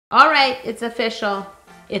All right, it's official.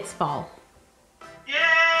 It's fall. Yay!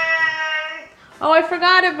 Oh, I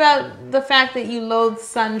forgot about the fact that you loathe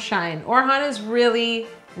sunshine. Orhan is really,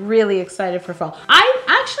 really excited for fall. I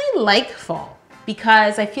actually like fall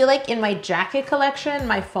because I feel like in my jacket collection,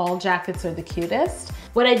 my fall jackets are the cutest.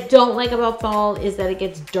 What I don't like about fall is that it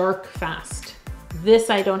gets dark fast. This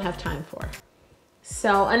I don't have time for.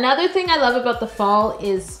 So another thing I love about the fall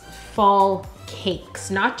is fall cakes,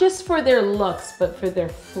 not just for their looks, but for their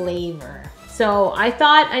flavor. So I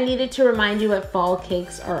thought I needed to remind you what fall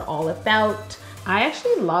cakes are all about. I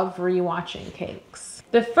actually love rewatching cakes.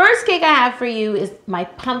 The first cake I have for you is my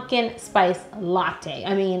pumpkin spice latte.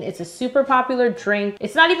 I mean, it's a super popular drink.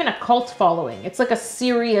 It's not even a cult following. It's like a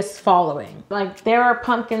serious following. Like there are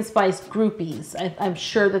pumpkin spice groupies. I'm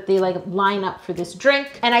sure that they like line up for this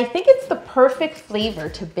drink. And I think it's the perfect flavor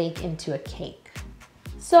to bake into a cake.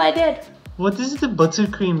 So I did. What is the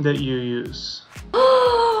buttercream that you use?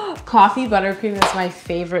 Coffee buttercream is my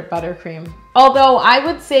favorite buttercream. Although I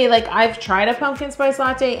would say like I've tried a pumpkin spice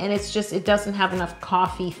latte and it's just, it doesn't have enough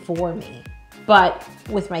coffee for me. But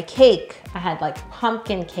with my cake, I had like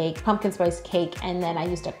pumpkin spice cake, and then I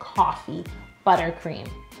used a coffee buttercream.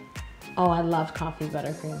 Oh, I love coffee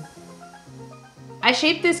buttercream. I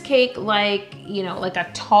shaped this cake like, you know, like a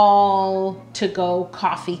tall to-go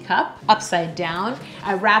coffee cup upside down.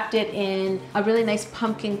 I wrapped it in a really nice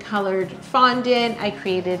pumpkin colored fondant. I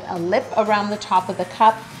created a lip around the top of the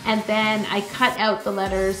cup, and then I cut out the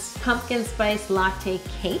letters pumpkin spice latte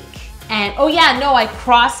cake. And oh yeah, no, I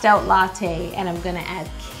crossed out latte and I'm gonna add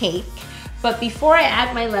cake. But before I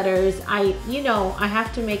add my letters, I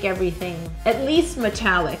have to make everything at least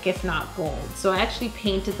metallic, if not gold. So I actually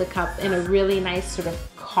painted the cup in a really nice sort of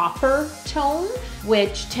copper tone,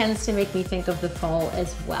 which tends to make me think of the fall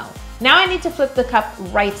as well. Now I need to flip the cup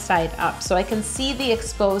right side up so I can see the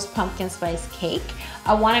exposed pumpkin spice cake.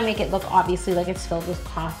 I want to make it look obviously like it's filled with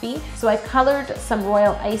coffee. So I colored some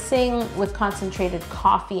royal icing with concentrated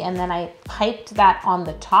coffee, and then I piped that on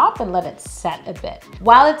the top and let it set a bit.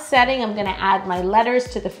 While it's setting, I'm going to add my letters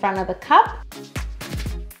to the front of the cup.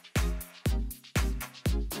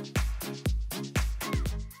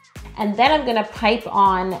 And then I'm gonna pipe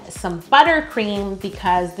on some buttercream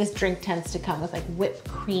because this drink tends to come with like whipped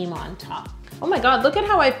cream on top. Oh my God, look at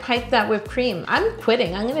how I piped that whipped cream. I'm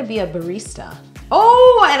quitting, I'm gonna be a barista.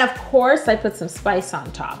 Oh, and of course I put some spice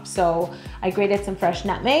on top. So I grated some fresh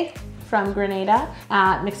nutmeg from Grenada,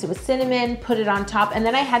 mixed it with cinnamon, put it on top, and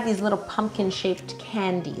then I had these little pumpkin shaped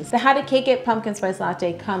candies. The How to Cake It pumpkin spice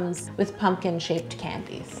latte comes with pumpkin shaped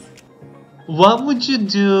candies. What would you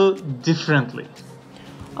do differently?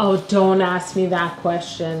 Oh, don't ask me that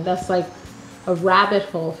question. That's like a rabbit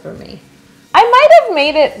hole for me. I might have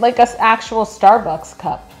made it like an actual Starbucks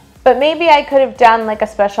cup, but maybe I could have done like a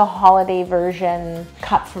special holiday version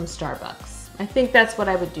cup from Starbucks. I think that's what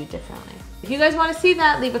I would do differently. If you guys want to see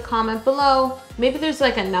that, leave a comment below. Maybe there's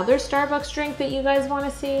like another Starbucks drink that you guys want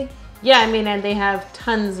to see. Yeah, I mean, and they have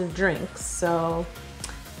tons of drinks, so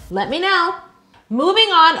let me know. Moving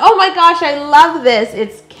on. Oh my gosh, I love this.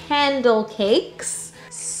 It's candle cakes.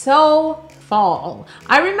 So fall.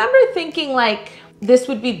 I remember thinking like this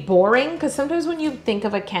would be boring because sometimes when you think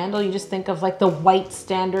of a candle, you just think of like the white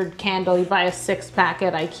standard candle. You buy a 6-pack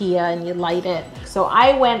at IKEA and you light it. So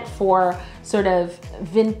I went for sort of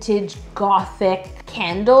vintage gothic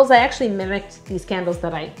candles. I actually mimicked these candles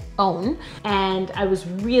that I own, and I was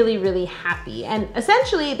really, really happy. And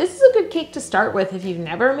essentially, this is a good cake to start with if you've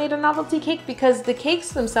never made a novelty cake, because the cakes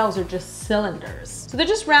themselves are just cylinders. So they're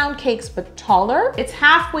just round cakes, but taller. It's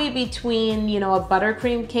halfway between, you know, a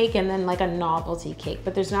buttercream cake and then like a novelty cake,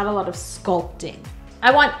 but there's not a lot of sculpting.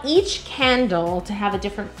 I want each candle to have a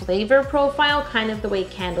different flavor profile, kind of the way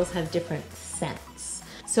candles have different scents.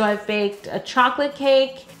 So I've baked a chocolate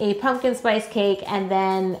cake, a pumpkin spice cake, and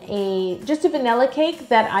then just a vanilla cake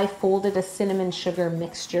that I folded a cinnamon sugar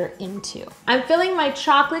mixture into. I'm filling my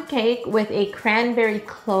chocolate cake with a cranberry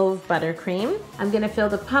clove buttercream. I'm gonna fill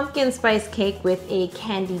the pumpkin spice cake with a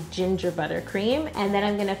candied ginger buttercream, and then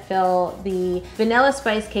I'm gonna fill the vanilla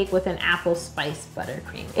spice cake with an apple spice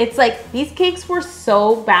buttercream. It's like, these cakes were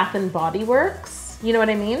so Bath and Body Works, you know what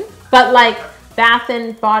I mean? But like, Bath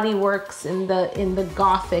and Body Works in the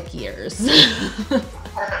gothic years.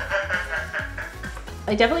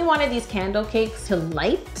 I definitely wanted these candle cakes to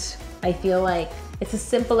light. I feel like it's a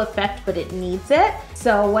simple effect, but it needs it.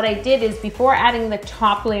 So what I did is, before adding the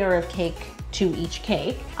top layer of cake to each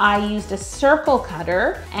cake, I used a circle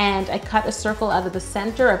cutter and I cut a circle out of the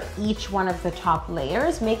center of each one of the top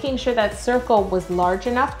layers, making sure that circle was large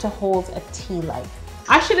enough to hold a tea light.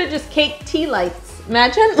 I should have just caked tea lights.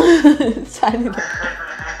 Imagine.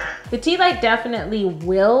 The tea light definitely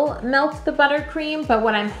will melt the buttercream, but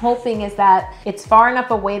what I'm hoping is that it's far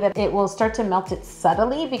enough away that it will start to melt it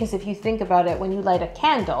subtly, because if you think about it, when you light a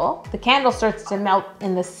candle, the candle starts to melt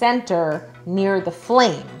in the center near the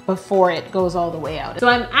flame before it goes all the way out. So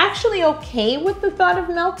I'm actually okay with the thought of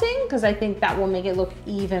melting, because I think that will make it look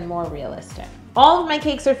even more realistic. All of my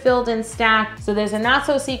cakes are filled and stacked, so there's a not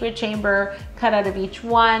so secret chamber cut out of each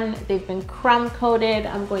one. They've been crumb coated.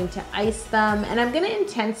 I'm going to ice them, and I'm gonna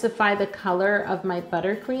intensify the color of my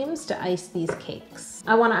buttercreams to ice these cakes.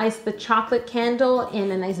 I wanna ice the chocolate candle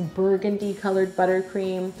in a nice burgundy colored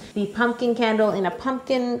buttercream, the pumpkin candle in a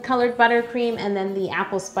pumpkin colored buttercream, and then the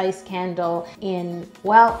apple spice candle in,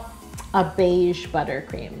 well, a beige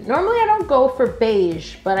buttercream. Normally I don't go for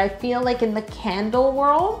beige, but I feel like in the candle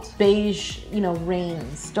world, beige,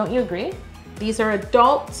 reigns. Don't you agree? These are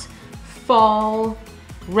adult fall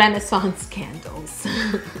Renaissance candles.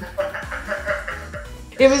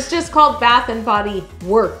 It was just called Bath and Body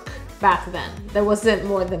Work back then. There wasn't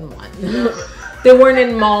more than one. They weren't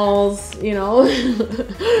in malls,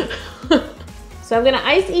 So I'm gonna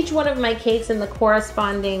ice each one of my cakes in the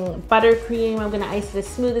corresponding buttercream. I'm gonna ice it as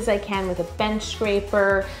smooth as I can with a bench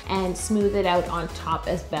scraper and smooth it out on top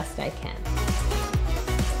as best I can.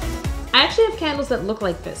 I actually have candles that look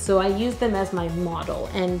like this, so I use them as my model.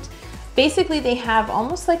 And basically they have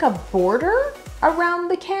almost like a border around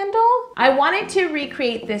the candle. I wanted to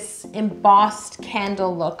recreate this embossed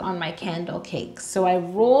candle look on my candle cakes. So I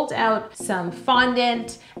rolled out some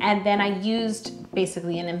fondant, and then I used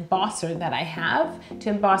basically an embosser that I have to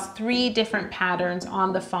emboss 3 different patterns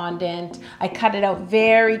on the fondant. I cut it out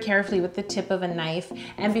very carefully with the tip of a knife.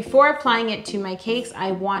 And before applying it to my cakes,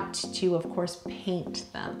 I want to, of course,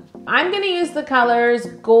 paint them. I'm gonna use the colors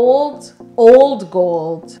gold, old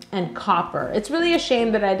gold, and copper. It's really a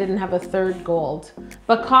shame that I didn't have a third gold.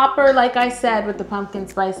 But copper, like I said, with the pumpkin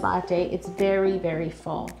spice latte, it's very, very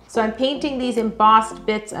full. So I'm painting these embossed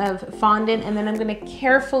bits of fondant, and then I'm gonna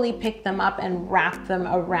carefully pick them up and wrap them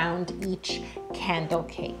around each candle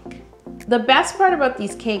cake. The best part about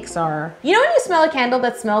these cakes are, when you smell a candle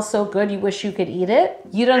that smells so good you wish you could eat it?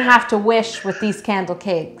 You don't have to wish with these candle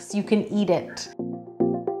cakes. You can eat it.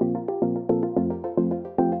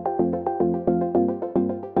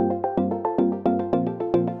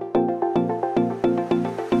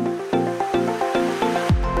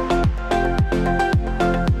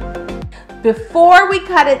 Before we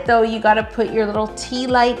cut it though, you gotta put your little tea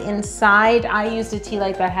light inside. I used a tea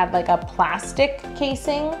light that had like a plastic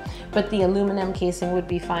casing, but the aluminum casing would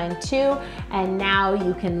be fine too. And now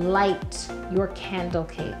you can light your candle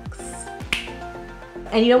cakes.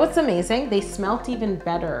 And you know what's amazing? They smelt even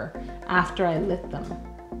better after I lit them.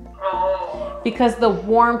 Because the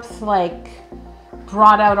warmth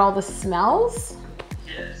brought out all the smells.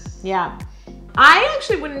 Yes. Yeah. I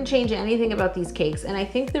actually wouldn't change anything about these cakes, and I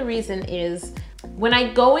think the reason is when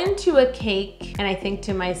I go into a cake and I think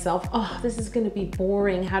to myself, oh, this is gonna be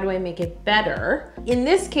boring, how do I make it better? In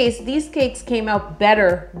this case, these cakes came out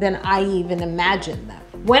better than I even imagined them.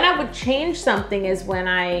 When I would change something is when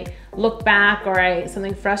I look back, or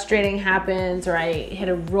something frustrating happens, or I hit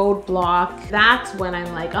a roadblock. That's when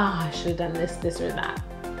I'm like, oh, I should have done this or that.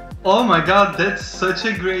 Oh my god, that's such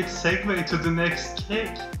a great segue to the next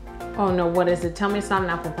cake. Oh no, what is it? Tell me it's not an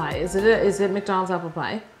apple pie. Is it McDonald's apple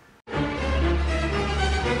pie?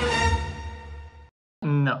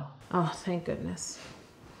 No. Oh, thank goodness.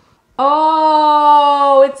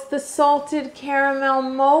 Oh, it's the salted caramel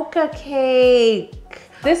mocha cake.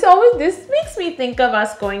 This makes me think of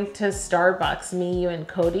us going to Starbucks, me, you, and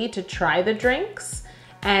Cody, to try the drinks.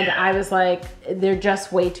 And I was like, they're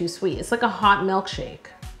just way too sweet. It's like a hot milkshake.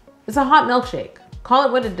 It's a hot milkshake. Call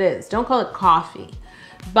it what it is. Don't call it coffee.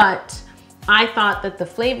 But I thought that the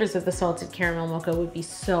flavors of the salted caramel mocha would be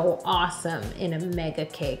so awesome in a mega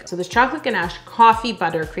cake. So there's chocolate ganache, coffee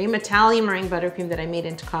buttercream, Italian meringue buttercream that I made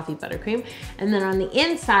into coffee buttercream. And then on the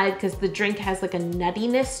inside, because the drink has like a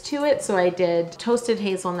nuttiness to it, so I did toasted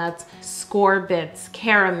hazelnuts, score bits,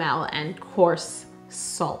 caramel, and coarse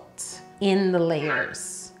salt in the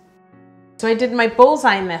layers. So I did my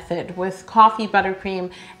bullseye method with coffee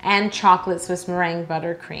buttercream and chocolate Swiss meringue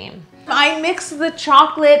buttercream. I mixed the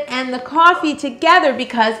chocolate and the coffee together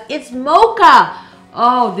because it's mocha.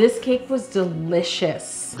 Oh, this cake was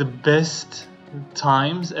delicious. The best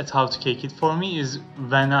times at How to Cake It for me is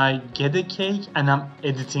when I get a cake and I'm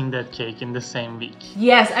editing that cake in the same week.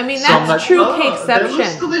 Yes, I mean, that's true cakeception. That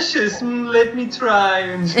was delicious. Let me try,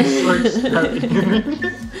 and just like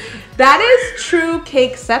starting. That is true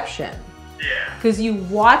cakeception. Yeah. Because you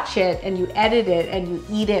watch it and you edit it and you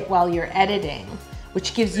eat it while you're editing.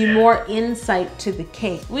 which gives you more insight to the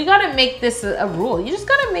cake. We gotta make this a rule. You just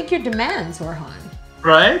gotta make your demands, Orhan.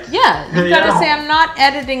 Right? Yeah, you gotta say, I'm not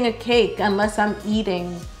editing a cake unless I'm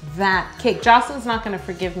eating that cake. Jocelyn's not gonna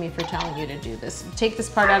forgive me for telling you to do this. Take this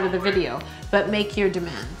part out of the video, but make your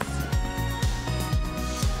demands.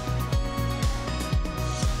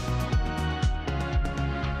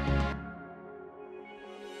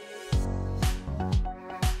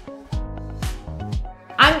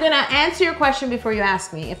 I'm gonna answer your question before you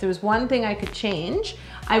ask me. If there was one thing I could change,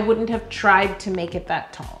 I wouldn't have tried to make it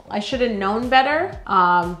that tall. I should have known better,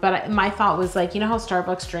 but my thought was like, you know how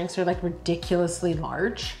Starbucks drinks are like ridiculously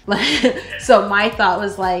large? So my thought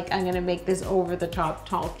was like, I'm gonna make this over the top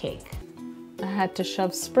tall cake. I had to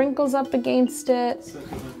shove sprinkles up against it. So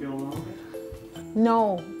does it feel longer?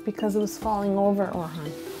 No, because it was falling over,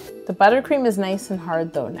 Orhan. The buttercream is nice and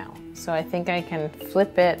hard though now, so I think I can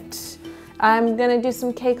flip it. I'm gonna do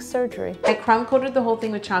some cake surgery. I crumb coated the whole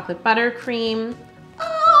thing with chocolate buttercream,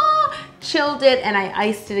 chilled it, and I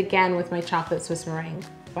iced it again with my chocolate Swiss meringue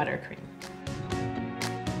buttercream.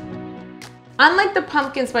 Unlike the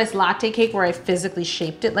pumpkin spice latte cake where I physically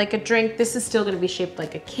shaped it like a drink, this is still gonna be shaped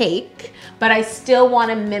like a cake, but I still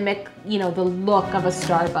wanna mimic, you know, the look of a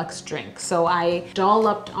Starbucks drink. So I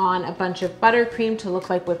dolloped on a bunch of buttercream to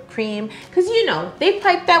look like whipped cream, because you know, they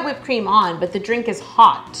pipe that whipped cream on, but the drink is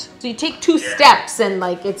hot. So you take 2 steps and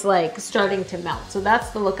like, it's like starting to melt. So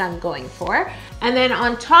that's the look I'm going for. And then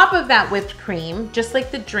on top of that whipped cream, just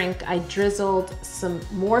like the drink, I drizzled some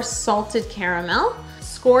more salted caramel,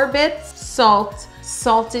 score bits, salt,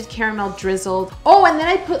 salted caramel drizzled. Oh, and then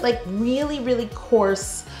I put like really, really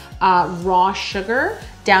coarse raw sugar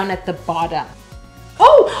down at the bottom.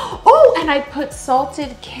 Oh, and I put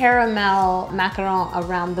salted caramel macaron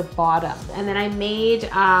around the bottom. And then I made,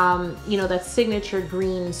 you know, that signature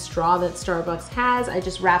green straw that Starbucks has. I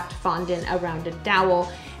just wrapped fondant around a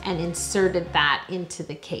dowel and inserted that into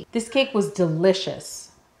the cake. This cake was delicious.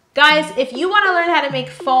 Guys, if you want to learn how to make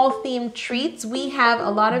fall themed treats, we have a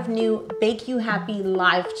lot of new Bake You Happy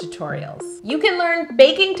live tutorials. You can learn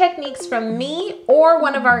baking techniques from me or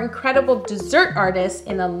one of our incredible dessert artists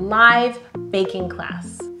in a live baking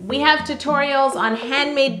class. We have tutorials on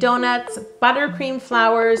handmade donuts, buttercream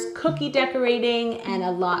flowers, cookie decorating, and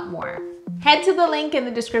a lot more. Head to the link in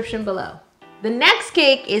the description below. The next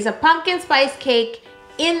cake is a pumpkin spice cake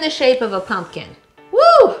in the shape of a pumpkin.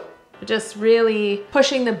 Woo! Just really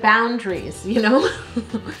pushing the boundaries, you know?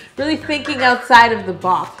 Really thinking outside of the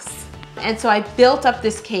box. And so I built up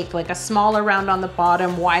this cake, like a smaller round on the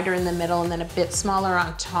bottom, wider in the middle, and then a bit smaller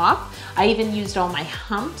on top. I even used all my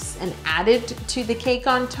humps and added to the cake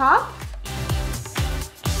on top.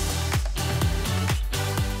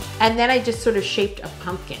 And then I just sort of shaped a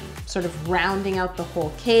pumpkin, sort of rounding out the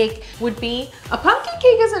whole cake. Would be, a pumpkin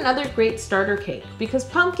cake is another great starter cake because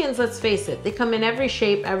pumpkins, let's face it, they come in every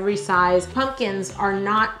shape, every size. Pumpkins are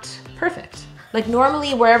not perfect. Like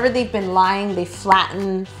normally wherever they've been lying, they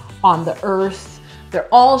flatten on the earth. They're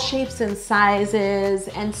all shapes and sizes.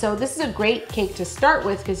 And so this is a great cake to start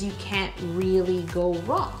with because you can't really go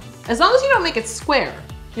wrong. As long as you don't make it square,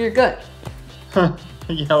 you're good.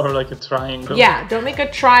 Yeah, or like a triangle. Yeah, don't make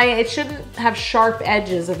a triangle. It shouldn't have sharp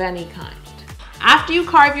edges of any kind. After you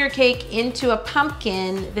carve your cake into a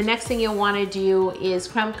pumpkin, the next thing you'll want to do is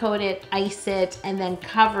crumb coat it, ice it, and then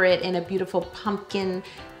cover it in a beautiful pumpkin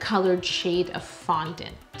colored shade of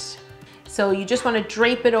fondant. So you just want to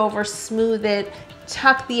drape it over, smooth it,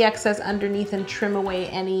 tuck the excess underneath and trim away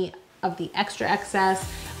any of the extra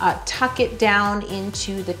excess. Tuck it down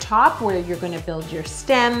into the top where you're going to build your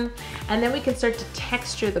stem, and then we can start to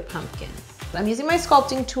texture the pumpkin. I'm using my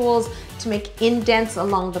sculpting tools to make indents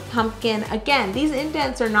along the pumpkin. Again, these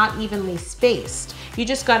indents are not evenly spaced. You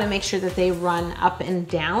just got to make sure that they run up and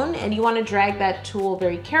down, and you want to drag that tool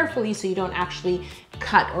very carefully so you don't actually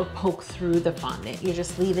cut or poke through the fondant. You're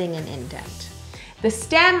just leaving an indent. The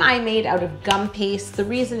stem I made out of gum paste. The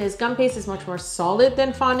reason is gum paste is much more solid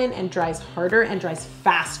than fondant and dries harder and dries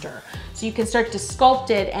faster. So you can start to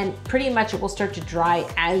sculpt it and pretty much it will start to dry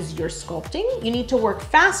as you're sculpting. You need to work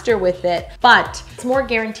faster with it, but it's more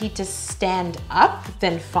guaranteed to stand up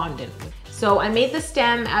than fondant. So I made the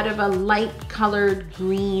stem out of a light colored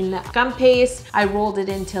green gum paste. I rolled it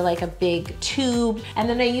into like a big tube, and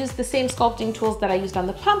then I used the same sculpting tools that I used on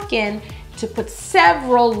the pumpkin to put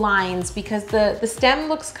several lines because the stem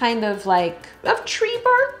looks kind of like of tree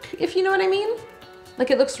bark, if you know what I mean. Like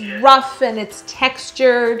it looks rough and it's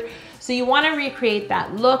textured. So you want to recreate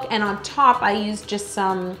that look, and on top I used just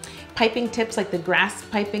some piping tips, like the grass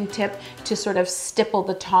piping tip, to sort of stipple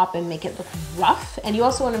the top and make it look rough. And you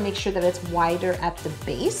also want to make sure that it's wider at the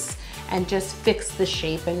base. and just fix the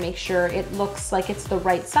shape and make sure it looks like it's the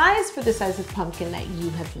right size for the size of pumpkin that you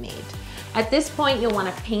have made. At this point, you'll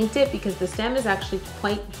want to paint it because the stem is actually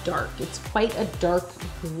quite dark. It's quite a dark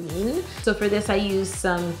green. So for this, I use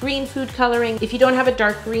some green food coloring. If you don't have a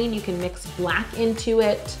dark green, you can mix black into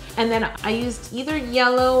it. And then I used either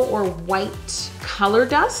yellow or white color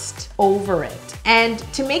dust over it. And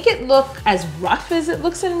to make it look as rough as it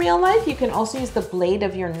looks in real life, you can also use the blade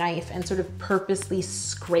of your knife and sort of purposely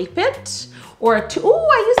scrape it. Or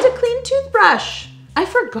I used a clean toothbrush. I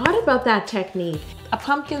forgot about that technique. A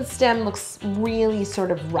pumpkin stem looks really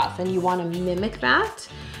sort of rough and you want to mimic that.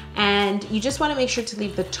 And you just want to make sure to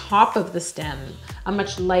leave the top of the stem a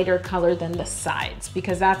much lighter color than the sides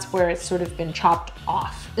because that's where it's sort of been chopped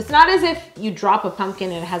off. It's not as if you drop a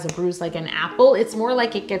pumpkin and it has a bruise like an apple. It's more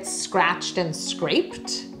like it gets scratched and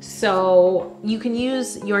scraped. So you can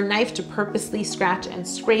use your knife to purposely scratch and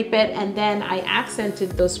scrape it. And then I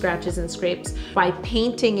accented those scratches and scrapes by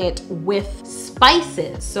painting it with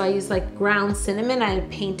spices. So I used like ground cinnamon. I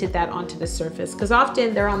painted that onto the surface because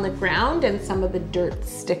often they're on the ground and some of the dirt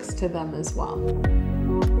sticks to them as well.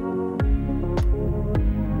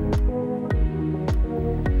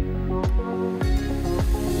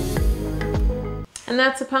 And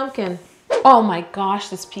that's a pumpkin. Oh my gosh,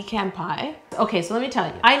 this pecan pie. Okay, so let me tell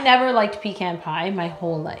you, I never liked pecan pie my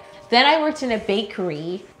whole life. Then I worked in a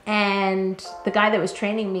bakery and the guy that was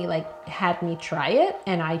training me had me try it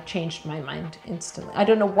and I changed my mind instantly. I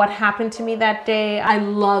don't know what happened to me that day. I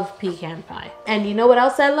love pecan pie. And you know what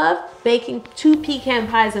else I love? Baking 2 pecan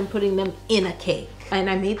pies and putting them in a cake. And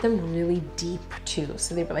I made them really deep too.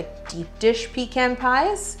 So they were like deep dish pecan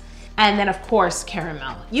pies. And then of course,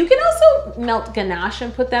 caramel. You can also melt ganache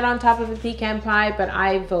and put that on top of a pecan pie, but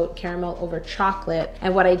I vote caramel over chocolate.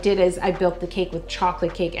 And what I did is I built the cake with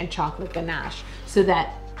chocolate cake and chocolate ganache so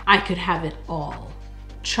that I could have it all.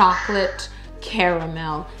 Chocolate,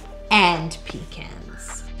 caramel, and pecans.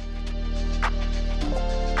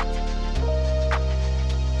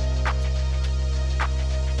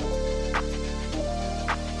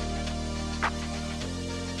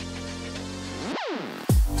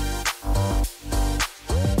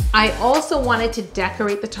 I also wanted to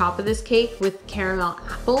decorate the top of this cake with caramel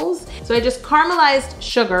apples. So I just caramelized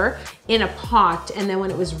sugar in a pot, and then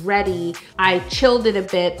when it was ready, I chilled it a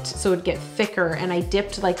bit so it'd get thicker, and I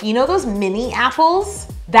dipped you know those mini apples?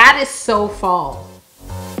 That is so fall.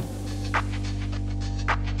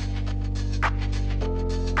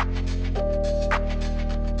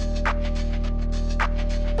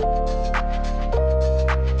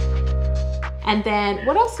 And then,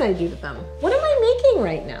 what else did I do to them? What am I making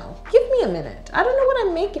right now? Give me a minute. I don't know what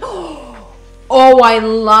I'm making. Oh, I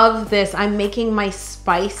love this. I'm making my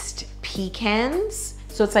spiced pecans.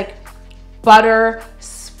 So it's like butter,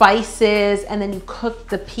 spices, and then you cook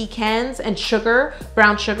the pecans and sugar,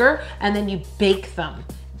 brown sugar, and then you bake them.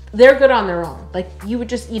 They're good on their own. You would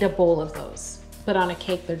just eat a bowl of those, but on a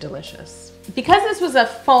cake, they're delicious. Because this was a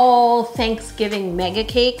fall Thanksgiving mega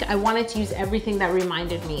cake, I wanted to use everything that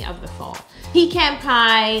reminded me of the fall. Pecan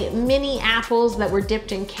pie, mini apples that were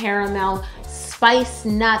dipped in caramel, spice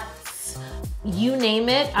nuts, you name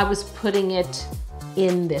it, I was putting it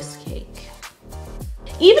in this cake.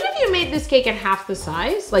 Even if you made this cake at half the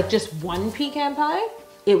size, just 1 pecan pie,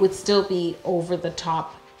 it would still be over the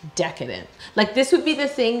top decadent. This would be the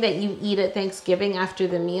thing that you eat at Thanksgiving after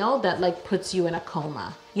the meal that puts you in a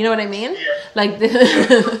coma. You know what I mean?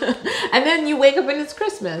 Yeah. And then you wake up and it's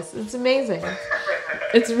Christmas. It's amazing.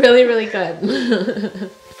 It's really, really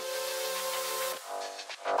good.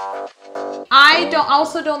 I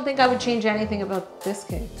also don't think I would change anything about this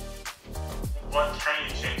cake. What can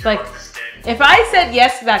you change about this cake? If I said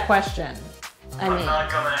yes to that question, I'm not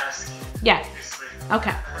gonna ask you. Yeah. Obviously.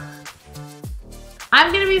 Okay.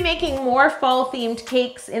 I'm gonna be making more fall themed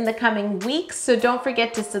cakes in the coming weeks, so don't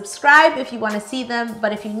forget to subscribe if you wanna see them,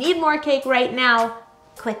 but if you need more cake right now,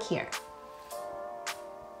 click here.